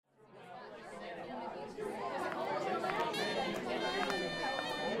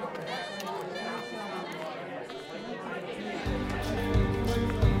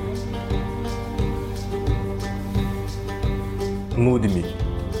Mude-me,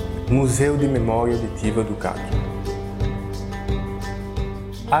 Museu de Memória Auditiva do CAC.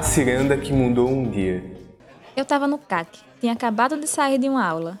 A ciranda que mudou um dia. Eu estava no CAC, tinha acabado de sair de uma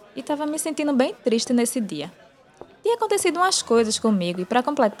aula e estava me sentindo bem triste nesse dia. Tinha acontecido umas coisas comigo e, para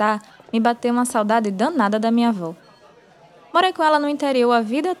completar, me bateu uma saudade danada da minha avó. Morei com ela no interior a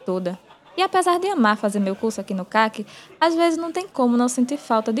vida toda e, apesar de amar fazer meu curso aqui no CAC, às vezes não tem como não sentir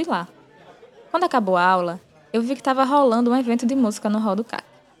falta de lá. Quando acabou a aula, eu vi que estava rolando um evento de música no hall do CAC,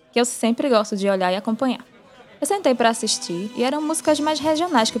 que eu sempre gosto de olhar e acompanhar. Eu sentei para assistir e eram músicas mais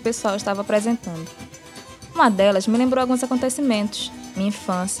regionais que o pessoal estava apresentando. Uma delas me lembrou alguns acontecimentos, minha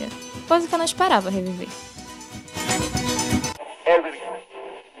infância, coisa que eu não esperava reviver.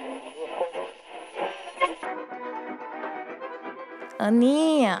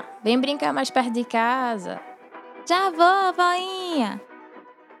 Aninha, vem brincar mais perto de casa. Já vou, voinha!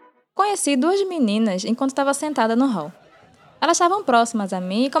 Conheci duas meninas enquanto estava sentada no hall. Elas estavam próximas a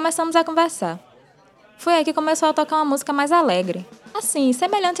mim e começamos a conversar. Foi aí que começou a tocar uma música mais alegre, assim,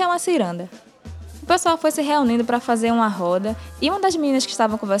 semelhante a uma ciranda. O pessoal foi se reunindo para fazer uma roda e uma das meninas que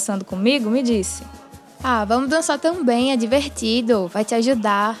estavam conversando comigo me disse: Vamos dançar também, é divertido, vai te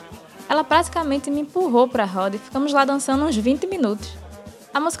ajudar. Ela praticamente me empurrou para a roda e ficamos lá dançando uns 20 minutos.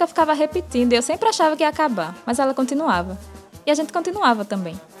 A música ficava repetindo e eu sempre achava que ia acabar, mas ela continuava. E a gente continuava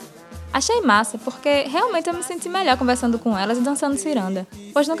também. Achei massa, porque realmente eu me senti melhor conversando com elas e dançando ciranda,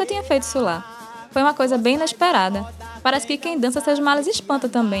 pois nunca tinha feito isso lá. Foi uma coisa bem inesperada. Parece que quem dança seus males espanta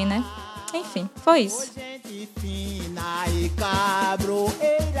também, né? Enfim, foi isso.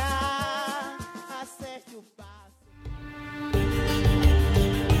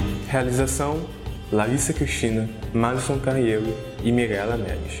 Realização: Larissa Cristina, Madison Carriero e Mirella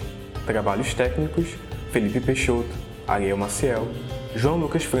Neves. Trabalhos técnicos: Felipe Peixoto, Ariel Maciel, João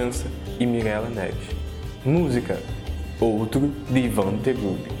Lucas França e Mirella Neves. Música: Outro, de Ivan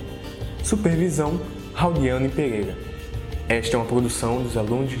Tegub. Supervisão: Raudiane Pereira. Esta é uma produção dos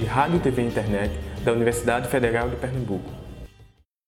alunos de Rádio, TV e Internet da Universidade Federal de Pernambuco.